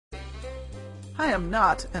I am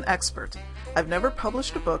not an expert. I've never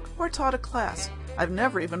published a book or taught a class. I've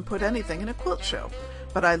never even put anything in a quilt show.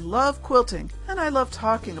 But I love quilting, and I love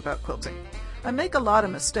talking about quilting. I make a lot of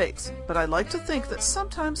mistakes, but I like to think that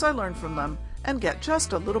sometimes I learn from them and get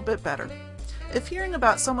just a little bit better. If hearing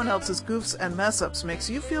about someone else's goofs and mess-ups makes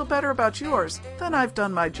you feel better about yours, then I've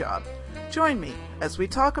done my job. Join me as we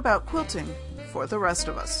talk about quilting for the rest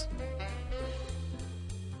of us.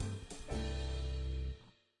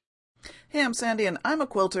 Hey, I'm Sandy, and I'm a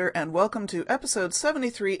quilter, and welcome to episode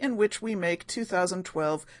 73, in which we make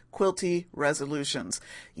 2012 Quilty resolutions.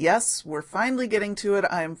 Yes, we're finally getting to it.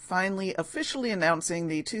 I'm finally officially announcing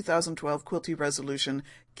the 2012 Quilty resolution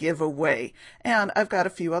giveaway. And I've got a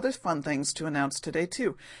few other fun things to announce today,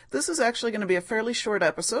 too. This is actually going to be a fairly short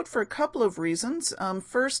episode for a couple of reasons.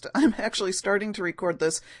 First, I'm actually starting to record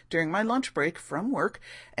this during my lunch break from work,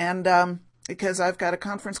 and because I've got a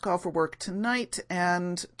conference call for work tonight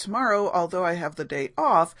and tomorrow, although I have the day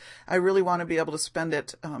off, I really want to be able to spend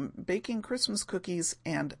it baking Christmas cookies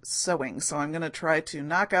and sewing. So I'm going to try to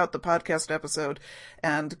knock out the podcast episode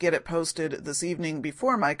and get it posted this evening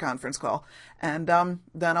before my conference call. And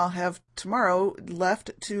then I'll have tomorrow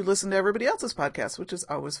left to listen to everybody else's podcast, which is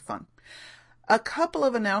always fun. A couple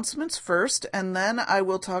of announcements first, and then I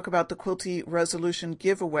will talk about the Quilty resolution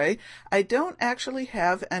giveaway. I don't actually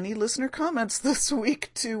have any listener comments this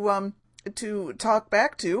week to talk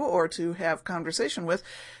back to or to have conversation with,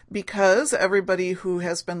 because everybody who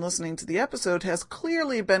has been listening to the episode has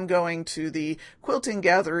clearly been going to the Quilting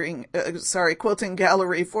Gallery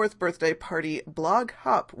 4th birthday party blog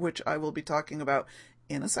hop, which I will be talking about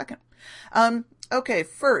in a second. Okay,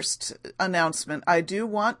 first announcement. I do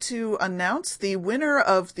want to announce the winner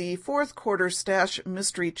of the fourth quarter stash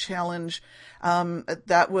mystery challenge.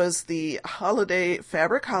 That was the holiday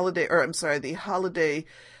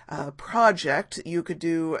project you could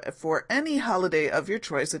do for any holiday of your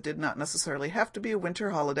choice. It did not necessarily have to be a winter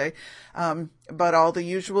holiday, but all the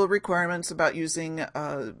usual requirements about using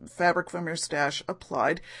fabric from your stash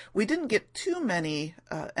applied. We didn't get too many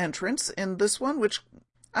entrants in this one, which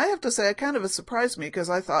I have to say, it kind of surprised me, because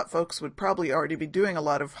I thought folks would probably already be doing a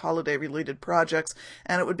lot of holiday-related projects,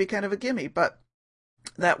 and it would be kind of a gimme, but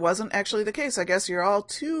that wasn't actually the case. I guess you're all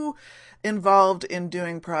too involved in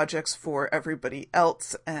doing projects for everybody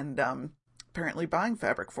else, and apparently buying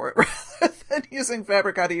fabric for it rather than using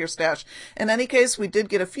fabric out of your stash. In any case, we did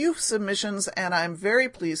get a few submissions, and I'm very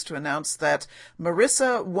pleased to announce that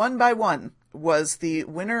Marissa 1x1 was the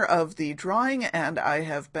winner of the drawing, and I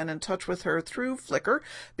have been in touch with her through Flickr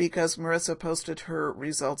because Marissa posted her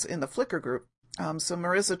results in the Flickr group. So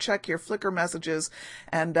Marissa, check your Flickr messages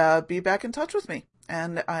and be back in touch with me.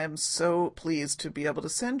 And I am so pleased to be able to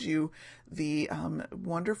send you the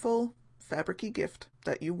wonderful fabric-y gift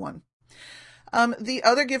that you won. The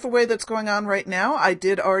other giveaway that's going on right now, I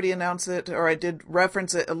did already announce it, or I did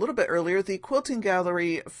reference it a little bit earlier, the Quilting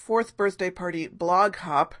Gallery 4th birthday party blog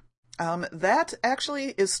hop. That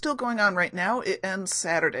actually is still going on right now. It ends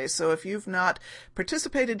Saturday. So if you've not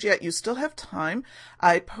participated yet, you still have time.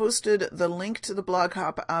 I posted the link to the blog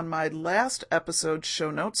hop on my last episode show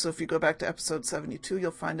notes. So if you go back to episode 72, you'll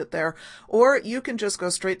find it there. Or you can just go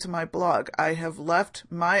straight to my blog. I have left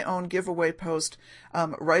my own giveaway post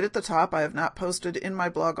right at the top. I have not posted in my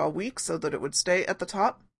blog all week so that it would stay at the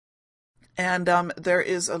top. And there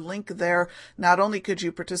is a link there. Not only could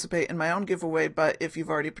you participate in my own giveaway, but if you've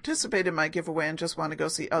already participated in my giveaway and just want to go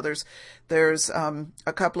see others, there's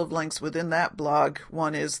a couple of links within that blog.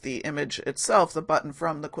 One is the image itself, the button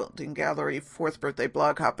from the Quilting Gallery 4th birthday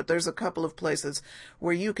blog hop, but there's a couple of places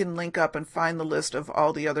where you can link up and find the list of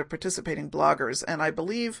all the other participating bloggers. And I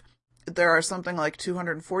believe there are something like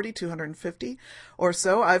 240, 250 or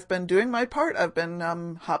so. I've been doing my part. I've been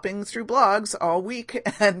hopping through blogs all week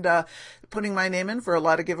and putting my name in for a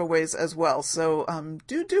lot of giveaways as well. So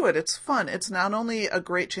do it. It's fun. It's not only a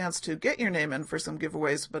great chance to get your name in for some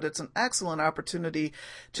giveaways, but it's an excellent opportunity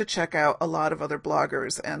to check out a lot of other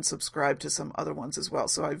bloggers and subscribe to some other ones as well.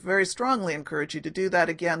 So I very strongly encourage you to do that.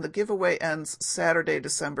 Again, the giveaway ends Saturday,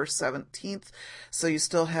 December 17th. So you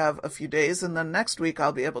still have a few days. And then next week,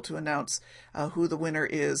 I'll be able to announce who the winner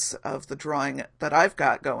is of the drawing that I've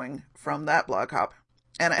got going from that blog hop.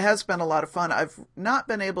 And it has been a lot of fun. I've not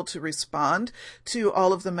been able to respond to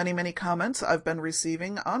all of the many, many comments I've been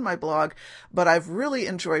receiving on my blog, but I've really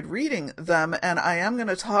enjoyed reading them, and I am going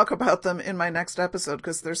to talk about them in my next episode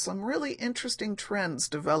because there's some really interesting trends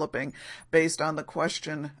developing based on the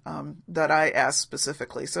question that I asked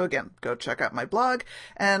specifically. So again, go check out my blog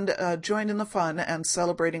and join in the fun and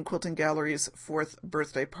celebrating Quilting Gallery's 4th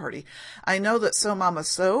birthday party. I know that Sew Mama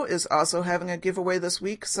Sew is also having a giveaway this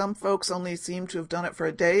week. Some folks only seem to have done it for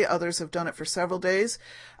a day. Others have done it for several days.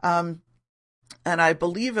 And I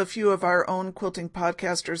believe a few of our own quilting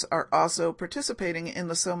podcasters are also participating in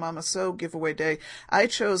the Sew Mama Sew giveaway day. I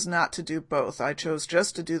chose not to do both. I chose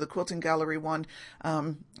just to do the Quilting Gallery one.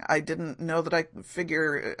 I didn't know that I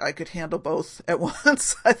figure I could handle both at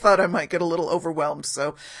once. I thought I might get a little overwhelmed.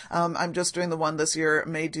 So I'm just doing the one this year.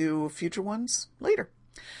 May do future ones later.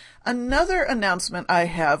 Another announcement I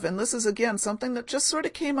have, and this is again something that just sort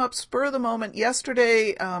of came up spur of the moment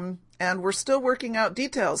yesterday, and we're still working out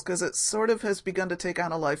details because it sort of has begun to take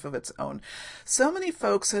on a life of its own. So many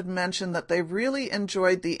folks had mentioned that they really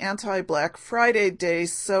enjoyed the anti-Black Friday Day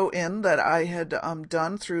sew-in that I had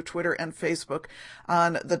done through Twitter and Facebook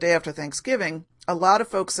on the day after Thanksgiving. A lot of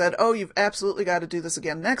folks said, oh, you've absolutely got to do this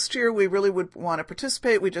again next year. We really would want to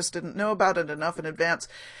participate. We just didn't know about it enough in advance.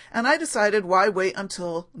 And I decided, why wait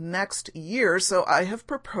until next year? So I have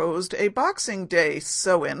proposed a Boxing Day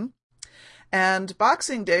sew-in. And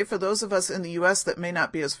Boxing Day, for those of us in the U.S. that may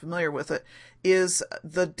not be as familiar with it, is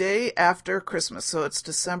the day after Christmas. So it's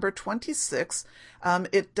December 26th.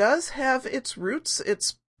 It does have its roots.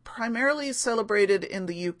 It's primarily celebrated in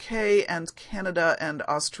the UK and Canada and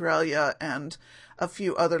Australia and a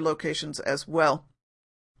few other locations as well.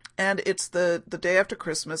 And it's the day after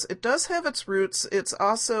Christmas. It does have its roots. It's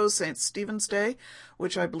also St. Stephen's Day,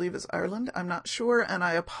 which I believe is Ireland. I'm not sure, and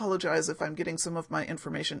I apologize if I'm getting some of my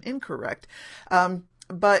information incorrect.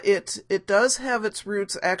 But it does have its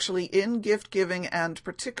roots actually in gift giving and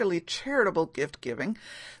particularly charitable gift giving.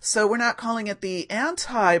 So we're not calling it the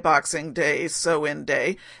anti-Boxing Day sew-in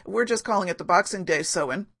day. We're just calling it the Boxing Day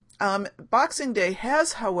sew-in. Boxing Day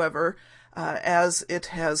has, however, as it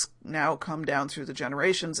has now come down through the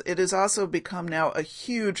generations, it has also become now a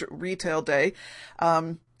huge retail day.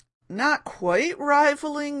 Not quite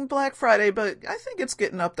rivaling Black Friday, but I think it's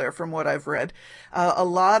getting up there from what I've read. A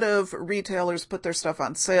lot of retailers put their stuff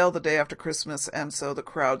on sale the day after Christmas, and so the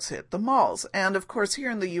crowds hit the malls. And of course, here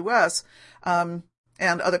in the U.S., and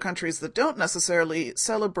other countries that don't necessarily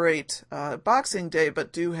celebrate Boxing Day,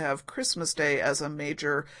 but do have Christmas Day as a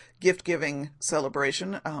major gift-giving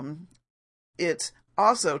celebration, it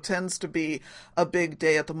also tends to be a big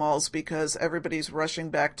day at the malls because everybody's rushing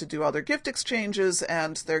back to do all their gift exchanges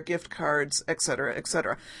and their gift cards, etc.,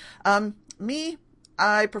 etc.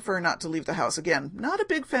 I prefer not to leave the house. Again, not a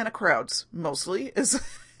big fan of crowds, mostly,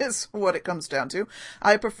 is what it comes down to.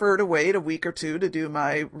 I prefer to wait a week or two to do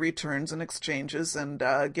my returns and exchanges and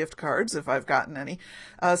gift cards if I've gotten any.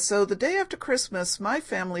 So the day after Christmas, my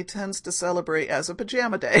family tends to celebrate as a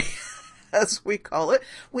pajama day. As we call it.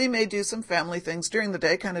 We may do some family things during the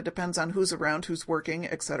day, kind of depends on who's around, who's working,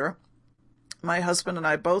 etc. My husband and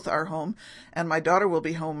I both are home, and my daughter will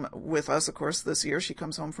be home with us, of course, this year. She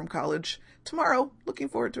comes home from college tomorrow. Looking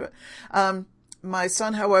forward to it. My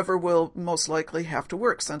son, however, will most likely have to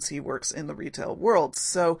work since he works in the retail world.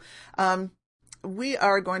 So, we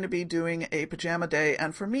are going to be doing a pajama day,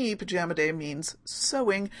 and for me, pajama day means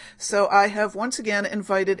sewing. So I have once again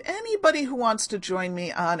invited anybody who wants to join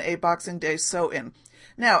me on a Boxing Day sew-in.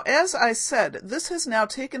 Now, as I said, this has now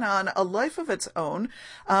taken on a life of its own,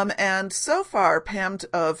 and so far, Pam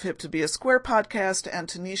of Hip to Be a Square podcast, and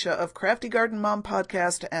Tanisha of Crafty Garden Mom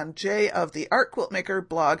podcast, and Jay of the Art Quilt Maker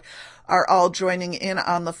blog are all joining in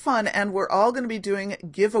on the fun, and we're all going to be doing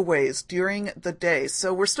giveaways during the day.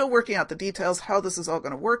 So we're still working out the details, how this is all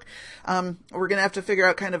going to work. We're going to have to figure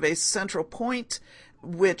out kind of a central point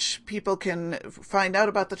which people can find out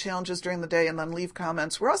about the challenges during the day and then leave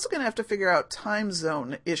comments. We're also going to have to figure out time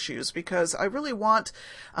zone issues because I really want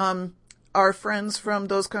our friends from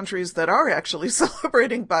those countries that are actually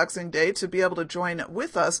celebrating Boxing Day to be able to join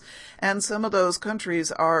with us. And some of those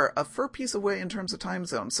countries are a fur piece away in terms of time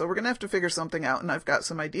zone. So we're going to have to figure something out, and I've got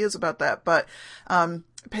some ideas about that. But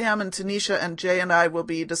Pam and Tanisha and Jay and I will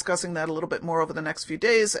be discussing that a little bit more over the next few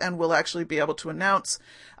days, and we'll actually be able to announce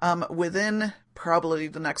within probably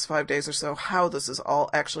the next 5 days or so how this is all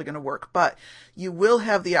actually going to work. But you will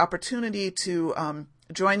have the opportunity to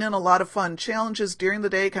join in a lot of fun challenges during the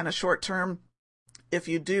day, kind of short term. If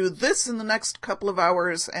you do this in the next couple of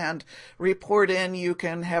hours and report in, you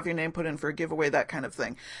can have your name put in for a giveaway, that kind of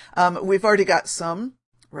thing. We've already got some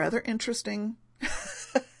rather interesting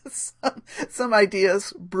some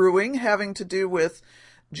ideas brewing having to do with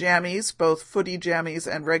jammies, both footy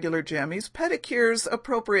jammies and regular jammies, pedicures,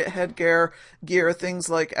 appropriate headgear, gear, things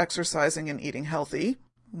like exercising and eating healthy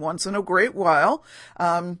once in a great while.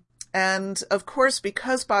 And of course,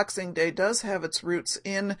 because Boxing Day does have its roots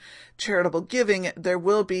in charitable giving, there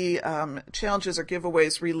will be challenges or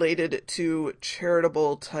giveaways related to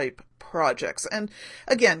charitable type projects. And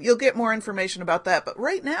again, you'll get more information about that. But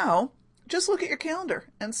right now, just look at your calendar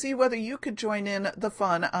and see whether you could join in the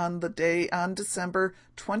fun on the day on December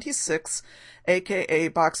 26th, aka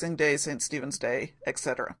Boxing Day, St. Stephen's Day,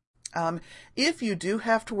 etc. If you do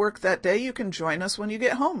have to work that day, you can join us when you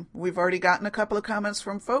get home. We've already gotten a couple of comments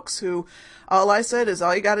from folks who, all I said is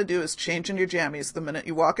all you got to do is change in your jammies the minute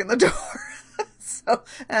you walk in the door.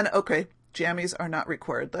 Okay, jammies are not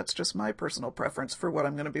required. That's just my personal preference for what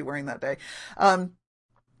I'm going to be wearing that day.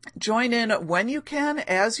 Join in when you can,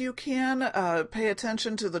 as you can. Pay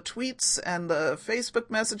attention to the tweets and the Facebook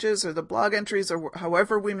messages or the blog entries or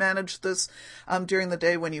however we manage this during the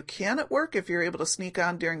day when you can at work. If you're able to sneak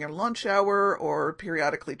on during your lunch hour or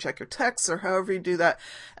periodically check your texts or however you do that,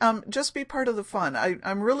 just be part of the fun.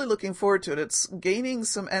 I'm really looking forward to it. It's gaining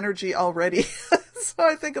some energy already. So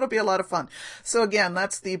I think it'll be a lot of fun. So again,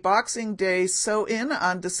 that's the Boxing Day Sew-In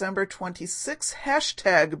on December 26th,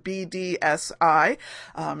 hashtag BDSI.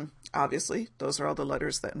 Obviously, those are all the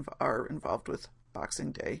letters that are involved with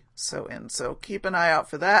Boxing Day Sew-In. So keep an eye out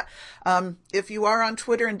for that. If you are on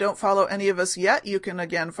Twitter and don't follow any of us yet, you can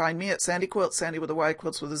again find me at Sandy Quilt, Sandy with a Y,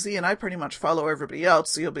 Quilts with a Z, and I pretty much follow everybody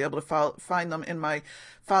else, so you'll be able to find them in my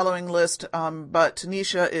following list. But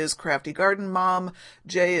Tanisha is Crafty Garden Mom,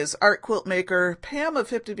 Jay is Art Quilt Maker, Pam of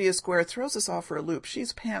Hip to Be a Square throws us off for a loop.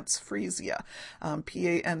 She's Pants Freesia,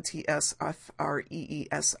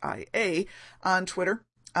 PantsFreesia on Twitter.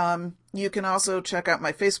 You can also check out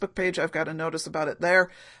my Facebook page. I've got a notice about it there.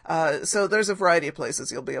 So there's a variety of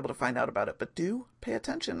places you'll be able to find out about it, but do pay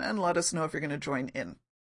attention and let us know if you're going to join in.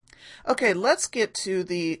 Okay, let's get to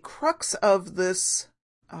the crux of this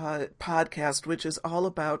podcast, which is all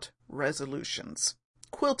about resolutions.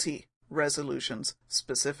 Quilty resolutions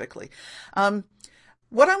specifically.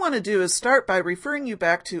 What I want to do is start by referring you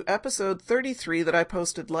back to episode 33 that I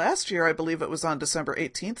posted last year. I believe it was on December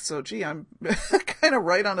 18th. So, gee, I'm kind of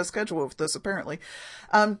right on a schedule with this, apparently.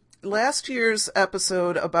 Last year's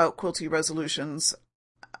episode about Quilty resolutions,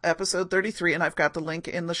 episode 33, and I've got the link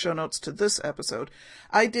in the show notes to this episode.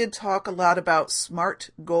 I did talk a lot about SMART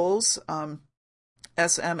goals, SMART,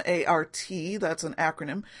 that's an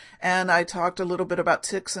acronym. And I talked a little bit about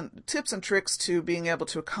tips and tricks to being able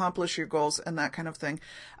to accomplish your goals and that kind of thing.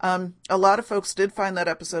 A lot of folks did find that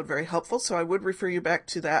episode very helpful, so I would refer you back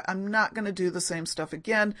to that. I'm not going to do the same stuff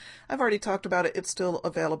again. I've already talked about it. It's still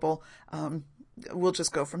available. We'll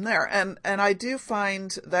just go from there. And I do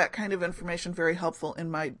find that kind of information very helpful in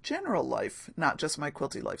my general life, not just my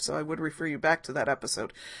quilty life. So I would refer you back to that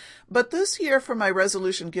episode. But this year for my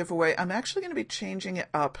resolution giveaway, I'm actually going to be changing it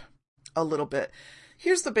up a little bit.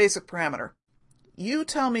 Here's the basic parameter. You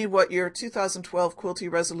tell me what your 2012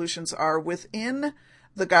 quilty resolutions are within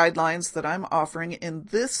the guidelines that I'm offering in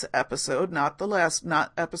this episode, not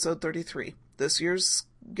episode 33. This year's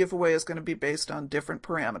giveaway is going to be based on different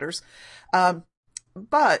parameters.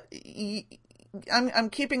 But I'm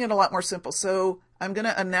keeping it a lot more simple. So I'm going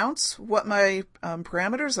to announce what my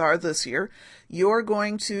parameters are this year. You're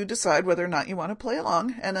going to decide whether or not you want to play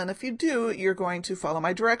along. And then if you do, you're going to follow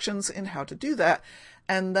my directions in how to do that.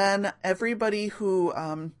 And then everybody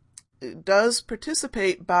who does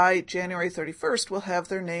participate by January 31st will have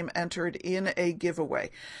their name entered in a giveaway.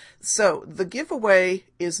 So the giveaway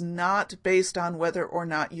is not based on whether or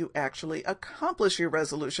not you actually accomplish your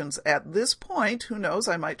resolutions at this point. Who knows?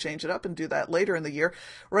 I might change it up and do that later in the year.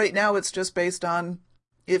 Right now, it's just based on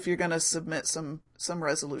if you're going to submit some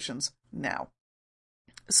resolutions now.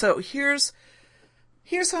 So here's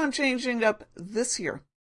how I'm changing it up this year.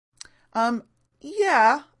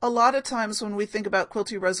 Yeah, a lot of times when we think about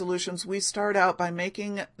quilty resolutions, we start out by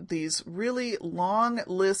making these really long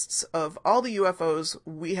lists of all the UFOs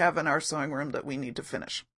we have in our sewing room that we need to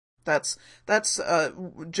finish. That's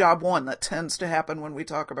job one that tends to happen when we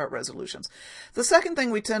talk about resolutions. The second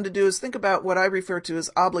thing we tend to do is think about what I refer to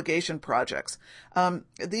as obligation projects.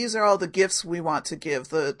 These are all the gifts we want to give,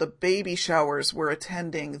 the baby showers we're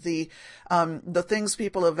attending, the things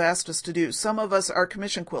people have asked us to do. Some of us are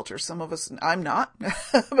commission quilters. Some of us, I'm not,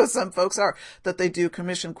 but some folks are, that they do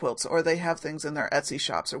commission quilts or they have things in their Etsy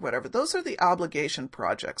shops or whatever. Those are the obligation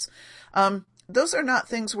projects. Those are not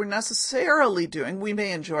things we're necessarily doing. We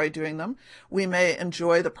may enjoy doing them. We may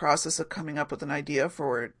enjoy the process of coming up with an idea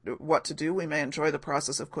for what to do. We may enjoy the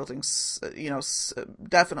process of quilting,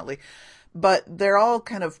 definitely. But they're all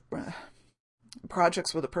kind of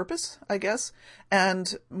projects with a purpose, I guess.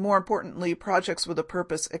 And more importantly, projects with a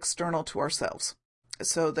purpose external to ourselves.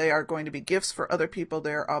 So they are going to be gifts for other people.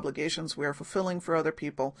 They are obligations we are fulfilling for other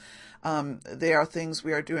people. They are things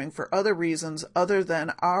we are doing for other reasons other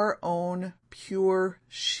than our own pure,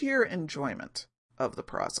 sheer enjoyment of the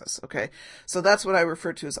process. Okay. So that's what I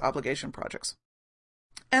refer to as obligation projects.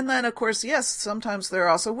 And then, of course, yes, sometimes there are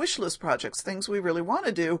also wish list projects, things we really want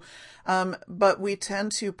to do, but we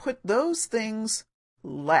tend to put those things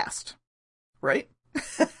last, right?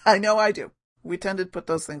 I know I do. We tend to put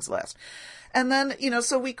those things last. And then,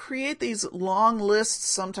 so we create these long lists.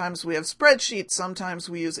 Sometimes we have spreadsheets. Sometimes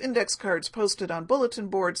we use index cards posted on bulletin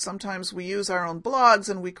boards. Sometimes we use our own blogs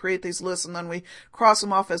and we create these lists and then we cross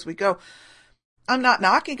them off as we go. I'm not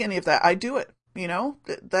knocking any of that. I do it.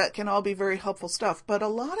 That can all be very helpful stuff. But a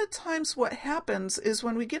lot of times what happens is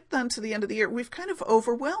when we get then to the end of the year, we've kind of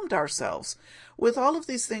overwhelmed ourselves with all of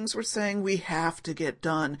these things we're saying we have to get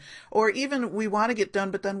done, or even we want to get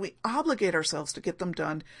done, but then we obligate ourselves to get them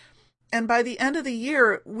done. And by the end of the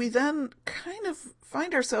year, we then kind of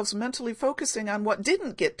find ourselves mentally focusing on what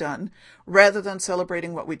didn't get done rather than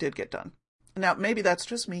celebrating what we did get done. Now, maybe that's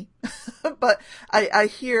just me, but I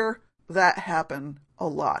hear that happen a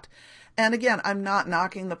lot. And again, I'm not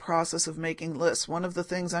knocking the process of making lists. One of the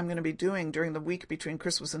things I'm going to be doing during the week between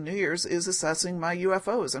Christmas and New Year's is assessing my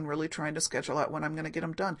UFOs and really trying to schedule out when I'm going to get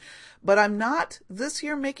them done. But I'm not this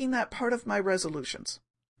year making that part of my resolutions.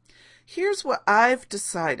 Here's what I've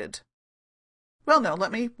decided. Well, no,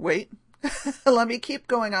 let me wait. Let me keep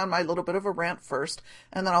going on my little bit of a rant first,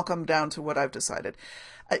 and then I'll come down to what I've decided.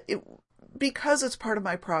 Because it's part of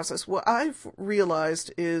my process, what I've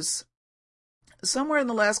realized is somewhere in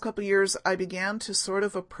the last couple of years, I began to sort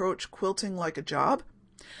of approach quilting like a job.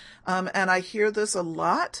 And I hear this a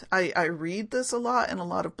lot. I read this a lot in a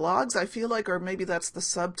lot of blogs. I feel like, or maybe that's the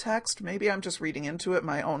subtext. Maybe I'm just reading into it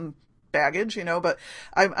my own baggage, but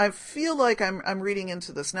I feel like I'm reading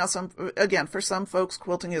into this. Now, for some folks,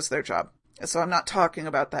 quilting is their job. So I'm not talking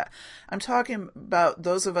about that. I'm talking about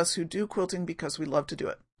those of us who do quilting because we love to do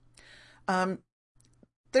it.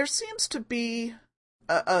 There seems to be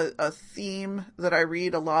a theme that I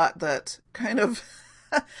read a lot that kind of,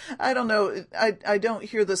 I don't know, I don't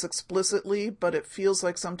hear this explicitly, but it feels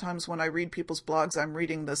like sometimes when I read people's blogs, I'm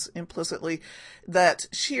reading this implicitly, that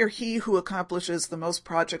she or he who accomplishes the most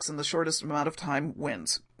projects in the shortest amount of time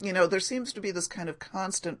wins. There seems to be this kind of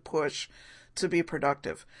constant push to be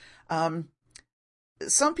productive.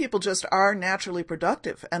 Some people just are naturally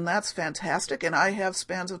productive, and that's fantastic. And I have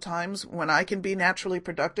spans of times when I can be naturally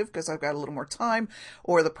productive because I've got a little more time,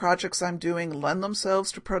 or the projects I'm doing lend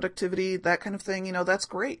themselves to productivity, that kind of thing. That's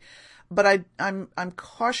great. But I'm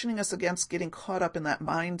cautioning us against getting caught up in that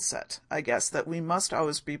mindset, I guess, that we must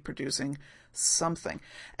always be producing something.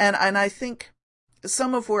 And I think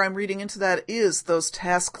some of where I'm reading into that is those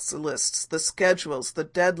tasks lists, the schedules, the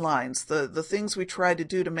deadlines, the things we try to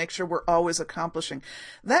do to make sure we're always accomplishing.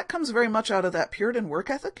 That comes very much out of that Puritan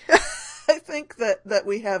work ethic, I think, that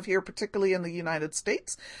we have here, particularly in the United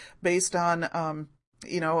States, based on,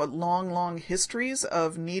 long histories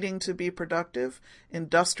of needing to be productive,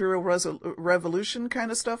 industrial revolution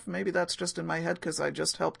kind of stuff. Maybe that's just in my head because I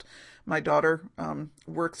just helped my daughter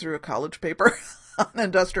work through a college paper on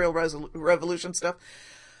industrial revolution stuff.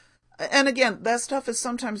 And again, that stuff is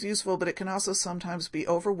sometimes useful, but it can also sometimes be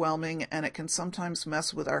overwhelming, and it can sometimes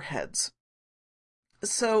mess with our heads.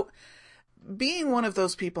 So being one of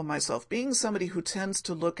those people myself, being somebody who tends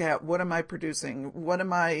to look at what am I producing, what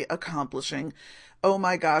am I accomplishing, oh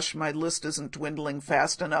my gosh, my list isn't dwindling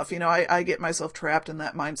fast enough. I get myself trapped in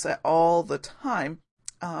that mindset all the time.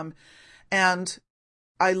 And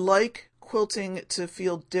I like quilting to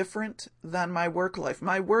feel different than my work life.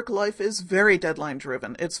 My work life is very deadline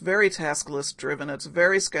driven. It's very task list driven. It's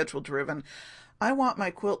very schedule driven. I want my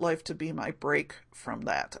quilt life to be my break from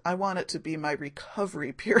that. I want it to be my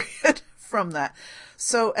recovery period from that.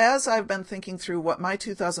 So as I've been thinking through what my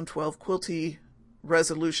 2012 Quilty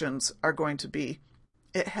resolutions are going to be,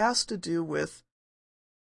 it has to do with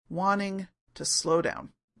wanting to slow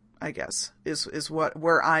down, I guess, is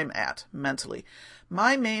where I'm at mentally.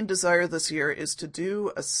 My main desire this year is to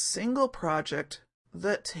do a single project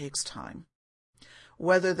that takes time.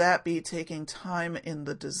 Whether that be taking time in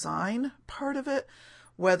the design part of it,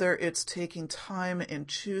 whether it's taking time in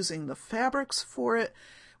choosing the fabrics for it,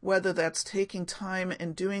 whether that's taking time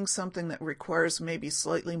in doing something that requires maybe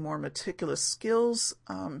slightly more meticulous skills.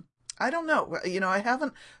 I don't know. I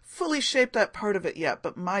haven't fully shaped that part of it yet,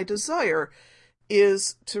 but my desire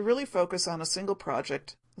is to really focus on a single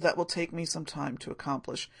project that will take me some time to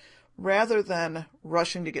accomplish, rather than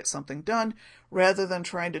rushing to get something done, rather than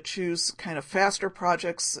trying to choose kind of faster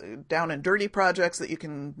projects, down and dirty projects that you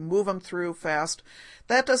can move them through fast.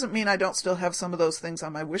 That doesn't mean I don't still have some of those things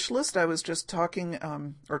on my wish list. I was just talking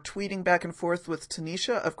or tweeting back and forth with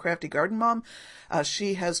Tanisha of Crafty Garden Mom.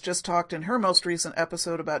 She has just talked in her most recent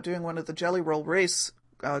episode about doing one of the Jelly Roll Race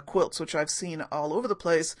quilts, which I've seen all over the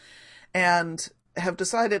place. And have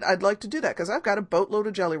decided I'd like to do that because I've got a boatload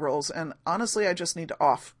of jelly rolls, and honestly, I just need to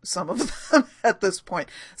off some of them at this point.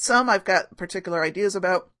 Some I've got particular ideas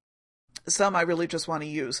about, some I really just want to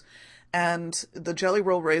use. And the jelly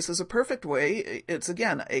roll race is a perfect way. It's,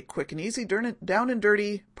 again, a quick and easy, down and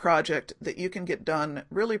dirty project that you can get done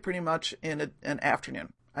really pretty much in an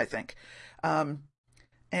afternoon, I think.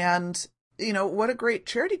 And, what a great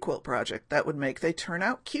charity quilt project that would make. They turn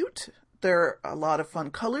out cute. They're a lot of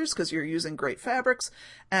fun colors because you're using great fabrics,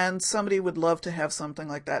 and somebody would love to have something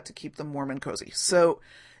like that to keep them warm and cozy. So,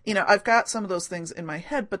 I've got some of those things in my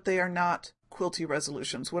head, but they are not Quilty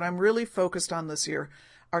resolutions. What I'm really focused on this year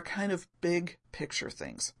are kind of big picture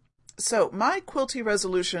things. So my Quilty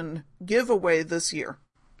resolution giveaway this year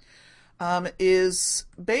is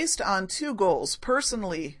based on 2 goals.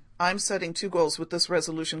 Personally, I'm setting 2 goals with this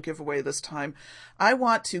resolution giveaway this time. I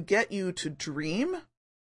want to get you to dream.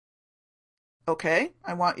 Okay,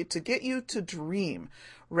 I want you to get you to dream.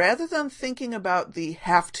 Rather than thinking about the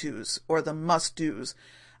have-tos or the must-dos,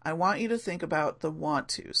 I want you to think about the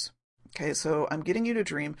want-tos. Okay, so I'm getting you to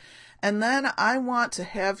dream. And then I want to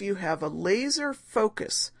have you have a laser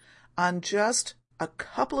focus on just a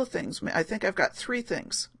couple of things. I think I've got 3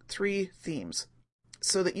 things, 3 themes,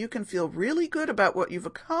 so that you can feel really good about what you've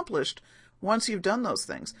accomplished once you've done those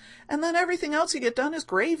things. And then everything else you get done is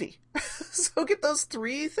gravy. So get those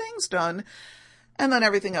 3 things done, and then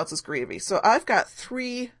everything else is gravy. So I've got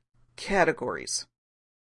 3 categories.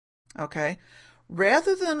 Okay?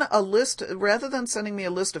 Rather than sending me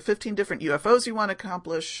a list of 15 different UFOs you want to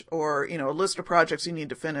accomplish, or, a list of projects you need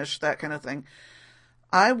to finish, that kind of thing,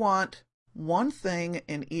 I want one thing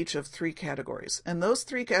in each of 3 categories. And those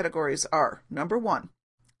 3 categories are, number 1,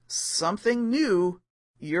 something new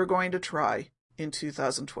you're going to try in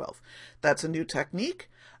 2012. That's a new technique,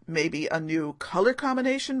 maybe a new color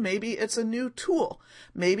combination, maybe it's a new tool,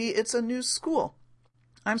 maybe it's a new school.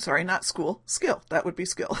 I'm sorry, not school, skill. That would be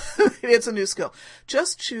skill. It's a new skill.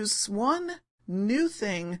 Just choose one new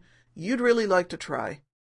thing you'd really like to try,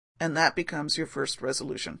 and that becomes your first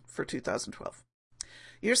resolution for 2012.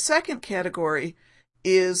 Your second category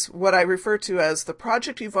is what I refer to as the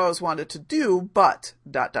project you've always wanted to do, but ...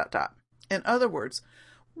 In other words,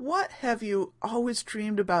 what have you always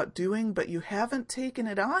dreamed about doing, but you haven't taken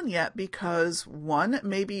it on yet because, 1,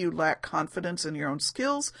 maybe you lack confidence in your own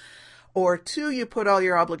skills, or 2, you put all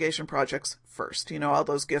your obligation projects first. All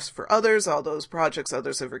those gifts for others, all those projects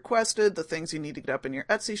others have requested, the things you need to get up in your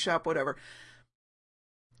Etsy shop, whatever.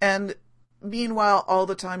 And meanwhile, all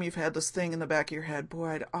the time you've had this thing in the back of your head, boy,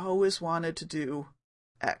 I'd always wanted to do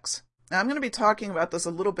X. Now, I'm going to be talking about this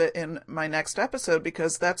a little bit in my next episode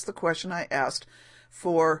because that's the question I asked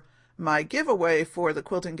for my giveaway for the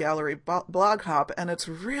Quilting Gallery blog hop, and it's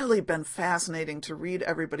really been fascinating to read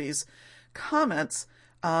everybody's comments.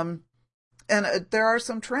 And there are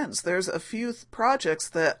some trends. There's a few projects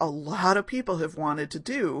that a lot of people have wanted to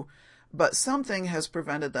do, but something has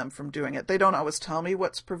prevented them from doing it. They don't always tell me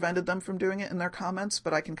what's prevented them from doing it in their comments,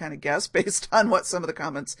 but I can kind of guess based on what some of the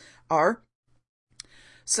comments are.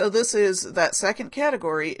 So this is, that second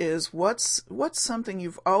category is what's something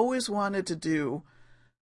you've always wanted to do,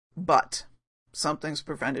 but something's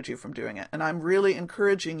prevented you from doing it. And I'm really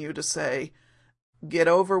encouraging you to say, get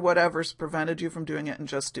over whatever's prevented you from doing it and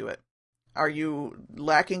just do it. Are you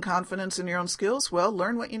lacking confidence in your own skills? Well,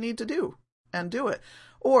 learn what you need to do and do it.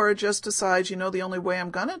 Or just decide, the only way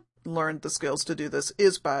I'm going to learn the skills to do this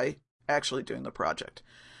is by actually doing the project.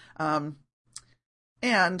 And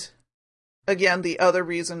again, the other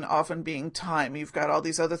reason often being time. You've got all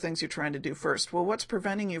these other things you're trying to do first. Well, what's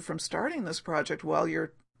preventing you from starting this project while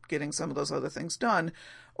you're getting some of those other things done?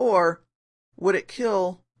 Or would it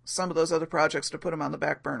kill some of those other projects to put them on the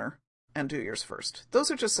back burner and do yours first?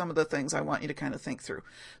 Those are just some of the things I want you to kind of think through.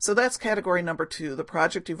 So that's category number 2, the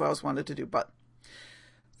project you've always wanted to do, but.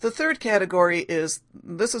 The third category is,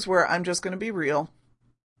 this is where I'm just going to be real.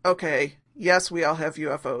 Okay, yes, we all have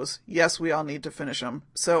UFOs. Yes, we all need to finish them.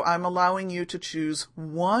 So I'm allowing you to choose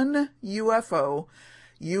one UFO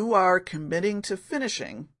you are committing to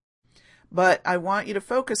finishing, but I want you to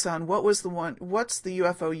focus on what's the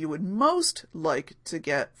UFO you would most like to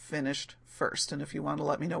get finished first. And if you want to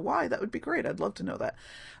let me know why, that would be great. I'd love to know that.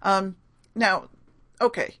 Now,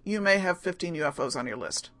 okay, you may have 15 UFOs on your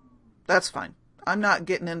list. That's fine. I'm not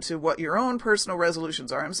getting into what your own personal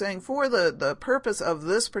resolutions are. I'm saying for the purpose of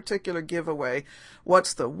this particular giveaway,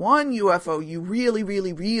 what's the one UFO you really,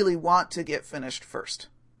 really, really want to get finished first?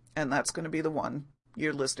 And that's going to be the one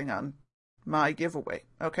you're listing on my giveaway.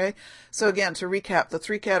 Okay? So again, to recap the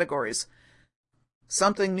 3 categories: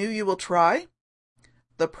 something new you will try,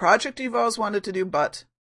 the project you've always wanted to do,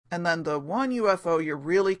 and then the one UFO you're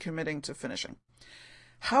really committing to finishing.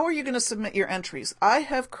 How are you going to submit your entries? I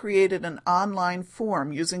have created an online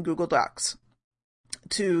form using Google Docs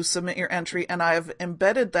to submit your entry, and I have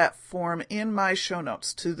embedded that form in my show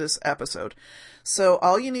notes to this episode. So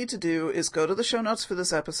all you need to do is go to the show notes for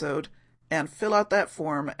this episode and fill out that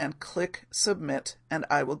form and click submit, and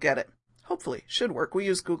I will get it. Hopefully, should work. We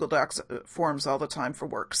use Google Docs forms all the time for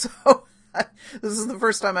work, so this is the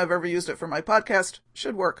first time I've ever used it for my podcast.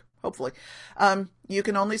 Should work, hopefully. You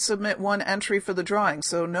can only submit one entry for the drawing,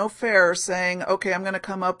 so no fair saying, okay, I'm going to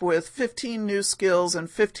come up with 15 new skills and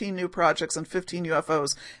 15 new projects and 15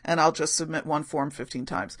 UFOs, and I'll just submit one form 15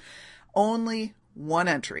 times. Only one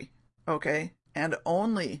entry, okay? And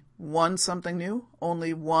only one something new,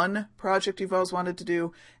 only one project you've always wanted to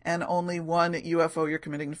do, and only one UFO you're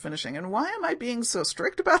committing to finishing. And why am I being so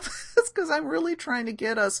strict about this? Because I'm really trying to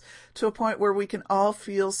get us to a point where we can all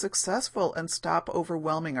feel successful and stop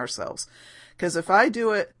overwhelming ourselves. Because if I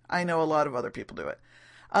do it, I know a lot of other people do it.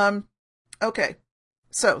 Okay,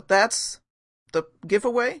 so that's the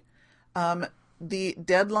giveaway. The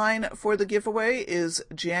deadline for the giveaway is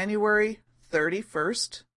January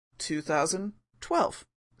 31st, 2012.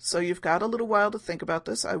 So you've got a little while to think about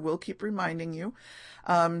this. I will keep reminding you.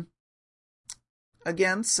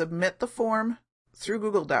 Again, submit the form through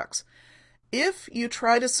Google Docs. If you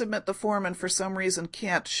try to submit the form and for some reason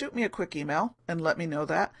can't, shoot me a quick email and let me know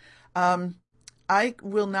that. I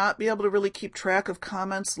will not be able to really keep track of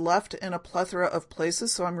comments left in a plethora of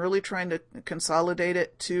places, so I'm really trying to consolidate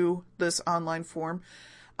it to this online form.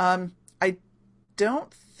 I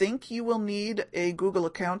don't think you will need a Google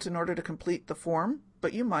account in order to complete the form,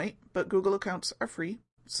 but you might. But Google accounts are free,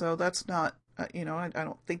 so that's not, I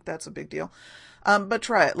don't think that's a big deal. But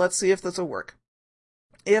try it. Let's see if this will work.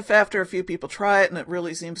 If after a few people try it and it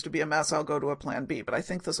really seems to be a mess, I'll go to a plan B, but I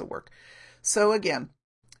think this will work. So again,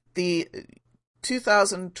 the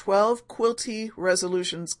 2012 Quilty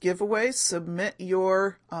Resolutions giveaway, submit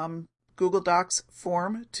your Google Docs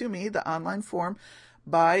form to me, the online form,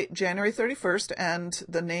 by January 31st, and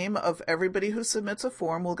the name of everybody who submits a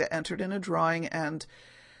form will get entered in a drawing, and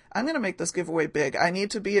I'm going to make this giveaway big. I need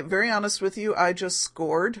to be very honest with you. I just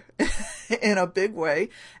scored in a big way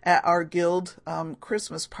at our guild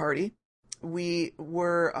Christmas party. We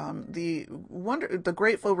were the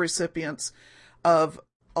grateful recipients of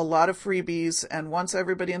a lot of freebies, and once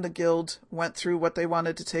everybody in the guild went through what they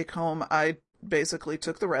wanted to take home, I basically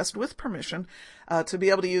took the rest with permission to be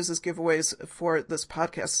able to use as giveaways for this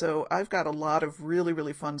podcast. So I've got a lot of really,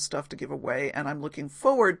 really fun stuff to give away, and I'm looking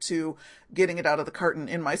forward to getting it out of the carton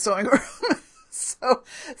in my sewing room.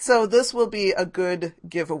 So this will be a good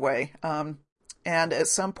giveaway. And at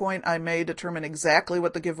some point I may determine exactly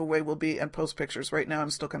what the giveaway will be and post pictures. Right now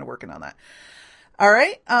I'm still kind of working on that. All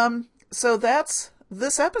right. So that's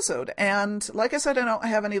this episode. And like I said, I don't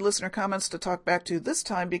have any listener comments to talk back to this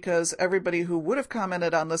time because everybody who would have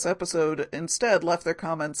commented on this episode instead left their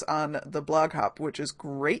comments on the blog hop, which is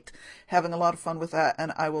great. Having a lot of fun with that,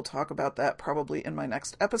 and I will talk about that probably in my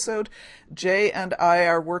next episode. Jay and I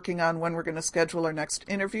are working on when we're going to schedule our next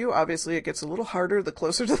interview. Obviously, it gets a little harder the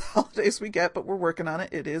closer to the holidays we get, but we're working on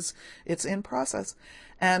it. It's in process.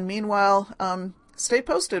 And meanwhile, stay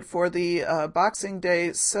posted for the Boxing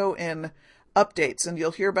Day sew-in updates, and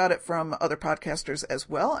you'll hear about it from other podcasters as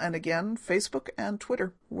well. And again, Facebook and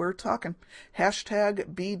Twitter, we're talking.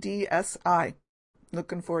 Hashtag BDSI.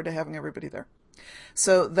 Looking forward to having everybody there.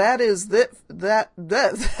 So that is that.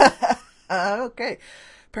 Okay.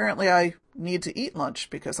 Apparently I need to eat lunch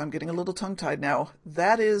because I'm getting a little tongue-tied now.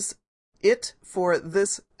 That is it for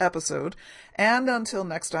this episode. And until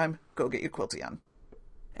next time, go get your quilty on.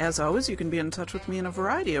 As always, you can be in touch with me in a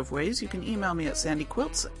variety of ways. You can email me at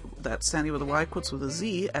sandyquilts, that's Sandy with a Y, quilts with a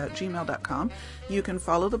Z, at gmail.com. You can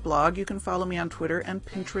follow the blog, you can follow me on Twitter and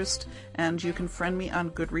Pinterest, and you can friend me on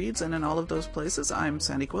Goodreads, and in all of those places, I'm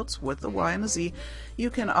Sandy Quilts with a Y and a Z. You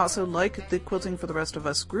can also like the Quilting for the Rest of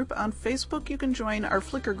Us group on Facebook. You can join our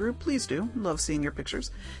Flickr group, please do. Love seeing your pictures.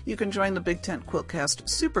 You can join the Big Tent Quiltcast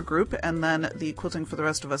supergroup, and then the Quilting for the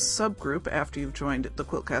Rest of Us subgroup after you've joined the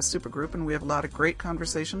Quiltcast supergroup, and we have a lot of great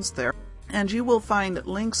conversations there. And you will find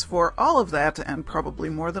links for all of that, and probably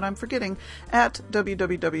more that I'm forgetting, at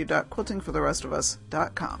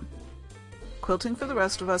www.quiltingfortherestofus.com. Quilting for the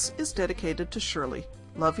Rest of Us is dedicated to Shirley.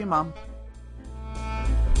 Love you, Mom.